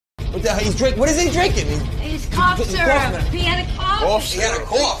What the hell? He's drinking. What is he drinking? He's cough syrup. He had a cough. He had a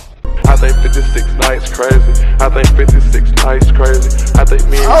cough. I think 56 nights crazy. I think 56 nights crazy. I think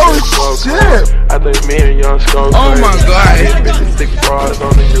me and Young shit! I think me and Young Scope Oh my god! I did 56 broads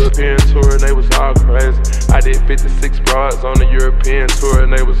on the European tour and they was all crazy. I did 56 broads on the European tour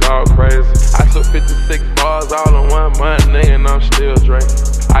and they was all crazy. I took 56 bars all in 1 month, nigga, and I'm still drinking.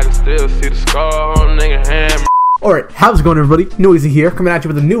 I can still see the scar on the nigga hand. Alright, how's it going everybody? Noizy here, coming at you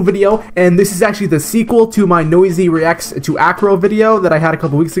with a new video, and this is actually the sequel to my Noizy reacts to Acro video that I had a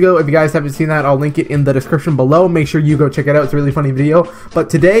couple weeks ago. If you guys haven't seen that, I'll link it in the description below. Make sure you go check it out, it's a really funny video. But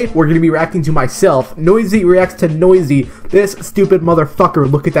today, we're going to be reacting to myself. Noizy reacts to Noizy. This stupid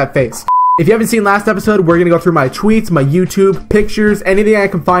motherfucker, look at that face. If you haven't seen last episode, we're going to go through my tweets, my YouTube, pictures, anything I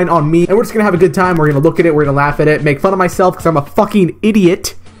can find on me, and we're just going to have a good time. We're going to look at it, we're going to laugh at it, make fun of myself because I'm a fucking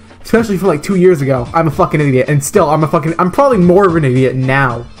idiot. Especially for like 2 years ago. I'm a fucking idiot. And still, I'm probably more of an idiot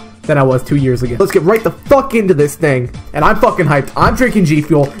now than I was 2 years ago. Let's get right the fuck into this thing. And I'm fucking hyped. I'm drinking G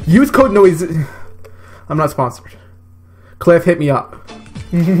Fuel. Use code Noizy. I'm not sponsored. Cliff, hit me up.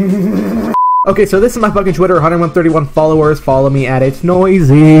 Okay, so this is my fucking Twitter. 131 followers. Follow me at It's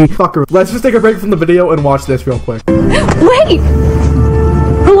Noizy. Fucker. Let's just take a break from the video and watch this real quick. Wait!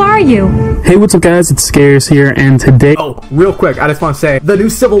 Who are you? Hey, what's up guys, it's Scares here, and today— Oh, real quick, I just want to say, the new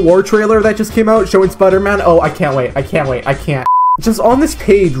Civil War trailer that just came out showing Spider-Man, oh, I can't wait, I can't. Just on this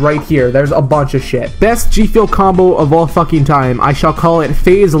page right here, there's a bunch of shit. Best G Fuel combo of all fucking time. I shall call it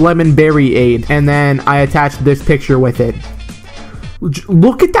Phase Lemon Berry Aid. And then I attached this picture with it.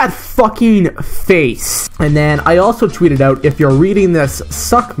 Look at that fucking face. And then I also tweeted out, if you're reading this,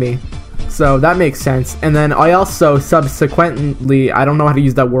 suck me. So that makes sense. And then I also subsequently, I don't know how to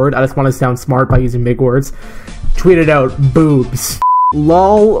use that word, I just want to sound smart by using big words, tweeted out boobs.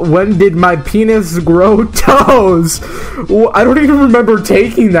 Lol, when did my penis grow toes? I don't even remember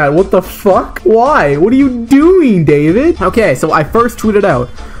taking that. What the fuck? Why? What are you doing, David? Okay, so I first tweeted out,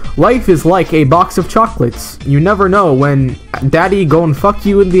 life is like a box of chocolates. You never know when daddy gon' fuck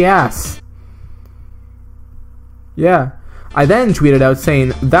you in the ass. Yeah. I then tweeted out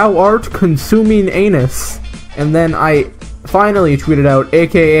saying, thou art consuming anus. And then I finally tweeted out,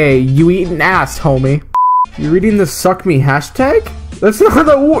 aka, you eatin' ass, homie. You reading the suck me hashtag? That's not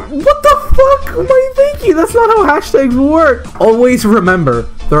how what the fuck am I thinking? That's not how hashtags work. Always remember,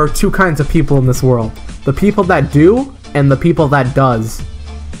 there are two kinds of people in this world. The people that do, and the people that does.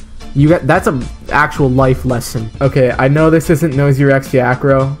 That's an actual life lesson. Okay, I know this isn't Noizy Reacts to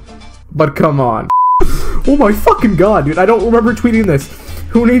Acro, but come on. Oh my fucking god, dude, I don't remember tweeting this.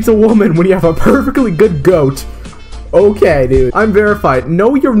 Who needs a woman when you have a perfectly good goat? Okay, dude. I'm verified.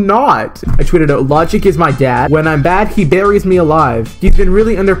 No, you're not. I tweeted out, logic is my dad. When I'm bad, he buries me alive. He's been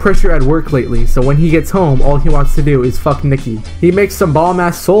really under pressure at work lately, so when he gets home, all he wants to do is fuck Nikki. He makes some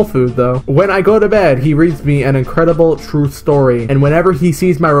bomb-ass soul food, though. When I go to bed, he reads me an incredible true story, and whenever he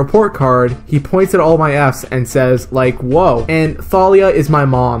sees my report card, he points at all my F's and says, like, whoa. And Thalia is my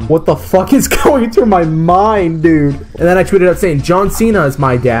mom. What the fuck is going through my mind, dude? And then I tweeted out saying, John Cena is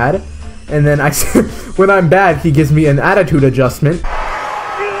my dad. And then I said, when I'm bad, he gives me an attitude adjustment.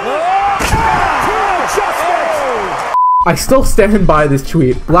 I still stand by this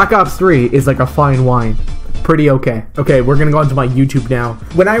tweet. Black Ops 3 is like a fine wine. Pretty okay. Okay, we're gonna go onto my YouTube now.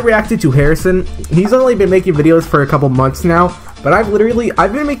 When I reacted to Harrison, he's only been making videos for a couple months now, but I've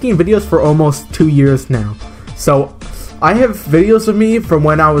been making videos for almost 2 years now. So, I have videos of me from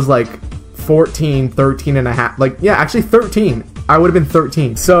when I was like 14, 13 and a half. Like, yeah, actually 13. I would have been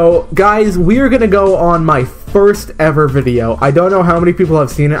 13. So, guys, we are gonna go on my first ever video. I don't know how many people have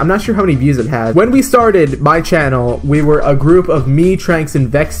seen it. I'm not sure how many views it had. When we started my channel, we were a group of me, Tranks, and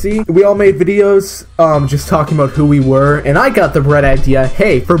Vexy. We all made videos just talking about who we were, and I got the bright idea,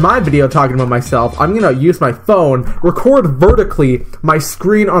 hey, for my video talking about myself, I'm gonna use my phone, record vertically my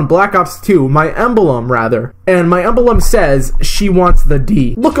screen on Black Ops 2, my emblem, rather. And my emblem says, she wants the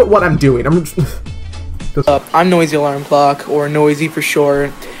D. Look at what I'm doing. I'm Noizy Alarm Clock, or Noizy for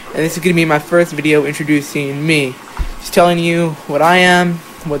short, and this is going to be my first video introducing me. Just telling you what I am,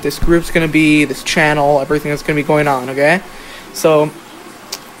 what this group's going to be, this channel, everything that's going to be going on, okay? So,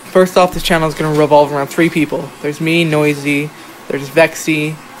 first off, this channel is going to revolve around 3 people. There's me, Noizy, there's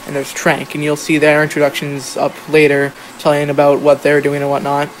Vexy, and there's Trank, and you'll see their introductions up later, telling about what they're doing and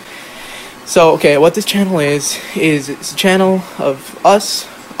whatnot. So, okay, what this channel is it's a channel of us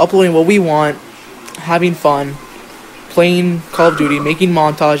uploading what we want, having fun, playing Call of Duty, making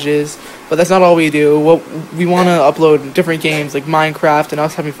montages, but that's not all we do. What we want to upload different games like Minecraft and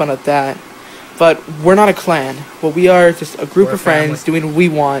us having fun at that. but we're not a clan. Well, we are just a group of friends doing what we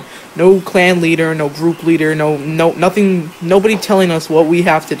want. No clan leader, no group leader, nothing. Nobody telling us what we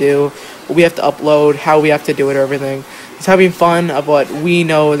have to do, what we have to upload, how we have to do it, or everything. Just having fun of what we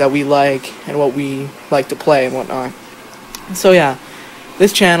know that we like and what we like to play and whatnot. So yeah,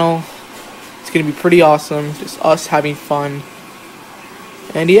 this channel, it's gonna be pretty awesome. Just us having fun.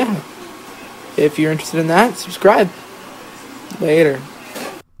 And yeah, if you're interested in that, subscribe. Later.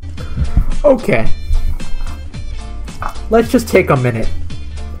 Okay. Let's just take a minute.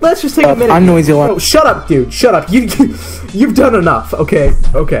 Let's just take a minute. I'm Noizy Alarm. Oh, shut up, dude. Shut up. You've done enough. Okay.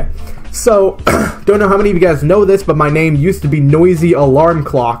 Okay. So, don't know how many of you guys know this, but my name used to be Noizy Alarm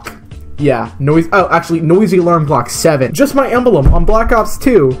Clock. Yeah, Noizy Alarm Clock 7. Just my emblem on Black Ops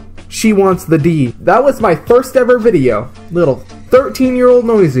 2. She wants the D. That was my first ever video. Little 13-year-old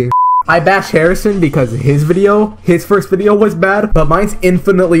Noizy. I bash Harrison because his first video was bad, but mine's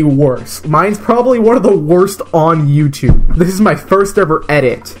infinitely worse. Mine's probably one of the worst on YouTube. This is my first ever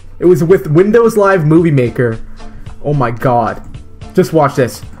edit. It was with Windows Live Movie Maker. Oh my god. Just watch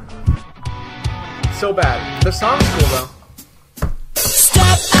this. So bad. The song's cool though.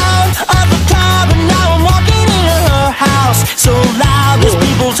 Step out of the car and now I'm walking into her house. So loud, there's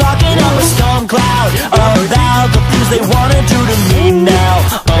people talking up a storm cloud about the things they wanna do to me now.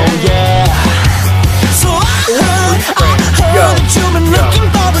 Oh yeah. So I heard that you've been looking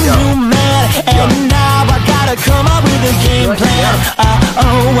for a new man, and now I gotta come up with a game plan.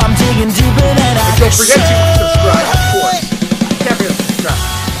 Oh, I'm digging deeper than I Don't forget to subscribe, of course. Can't forget to subscribe.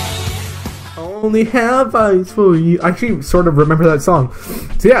 Only have eyes for you. I actually sort of remember that song.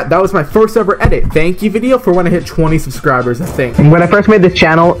 So yeah, that was my first ever edit. Thank you video for when I hit 20 subscribers, I think. When I first made this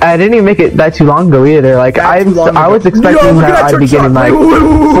channel, I didn't even make it that too long ago either. Like I was expecting that I'd be getting like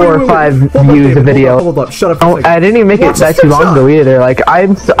 4 or 5 views a video. Hold up, shut up for a second. I didn't even make it that too long ago either. Like I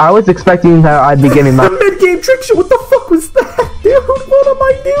was expecting that I'd be getting like mid-game trick shot. What the fuck was that, dude? What am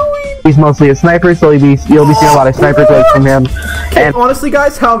I doing? He's mostly a sniper, so you'll be seeing a lot of sniper plays from him. And honestly,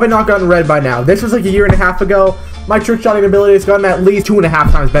 guys, how have I not gotten red by now? This was like a year and a half ago. My trick shotting ability has gotten at least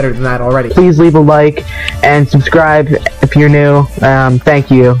 2.5 times better than that already. Please leave a like and subscribe if you're new.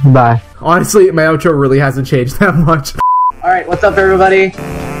 Thank you. Bye. Honestly, my outro really hasn't changed that much. Alright, what's up everybody?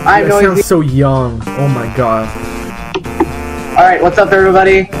 I'm Noizy. Sounds so young. Oh my god. Alright, what's up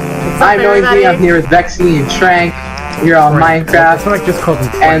everybody? I'm Noizy. I'm here with Vexy and Shrank. We're on Minecraft. That's what I just called him.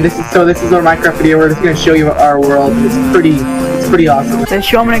 And this is our Minecraft video. We're just gonna show you our world. It's pretty awesome. Then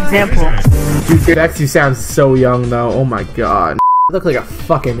show them an example. Dude, Vexy sounds so young though. Oh my god. I look like a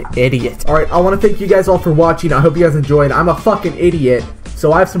fucking idiot. Alright, I want to thank you guys all for watching. I hope you guys enjoyed. I'm a fucking idiot,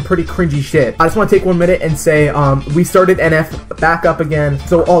 so I have some pretty cringy shit. I just want to take 1 minute and say, we started NF back up again.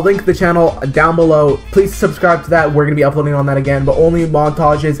 So I'll link the channel down below. Please subscribe to that. We're going to be uploading on that again, but only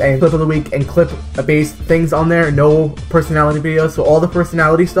montages and clip of the week and clip-based things on there. No personality videos. So all the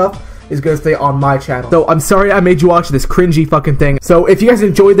personality stuff is going to stay on my channel. So I'm sorry I made you watch this cringy fucking thing. So if you guys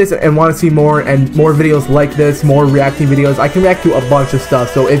enjoyed this and want to see more and more videos like this, more reacting videos, I can react to a bunch of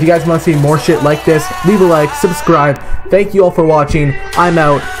stuff. So if you guys want to see more shit like this, leave a like, subscribe. Thank you all for watching. I'm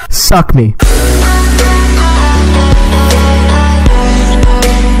out. Suck me.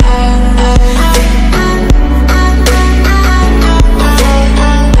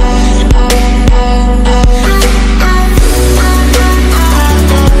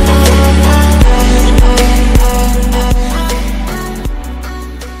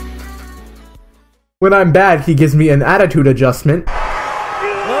 When I'm bad, he gives me an attitude adjustment.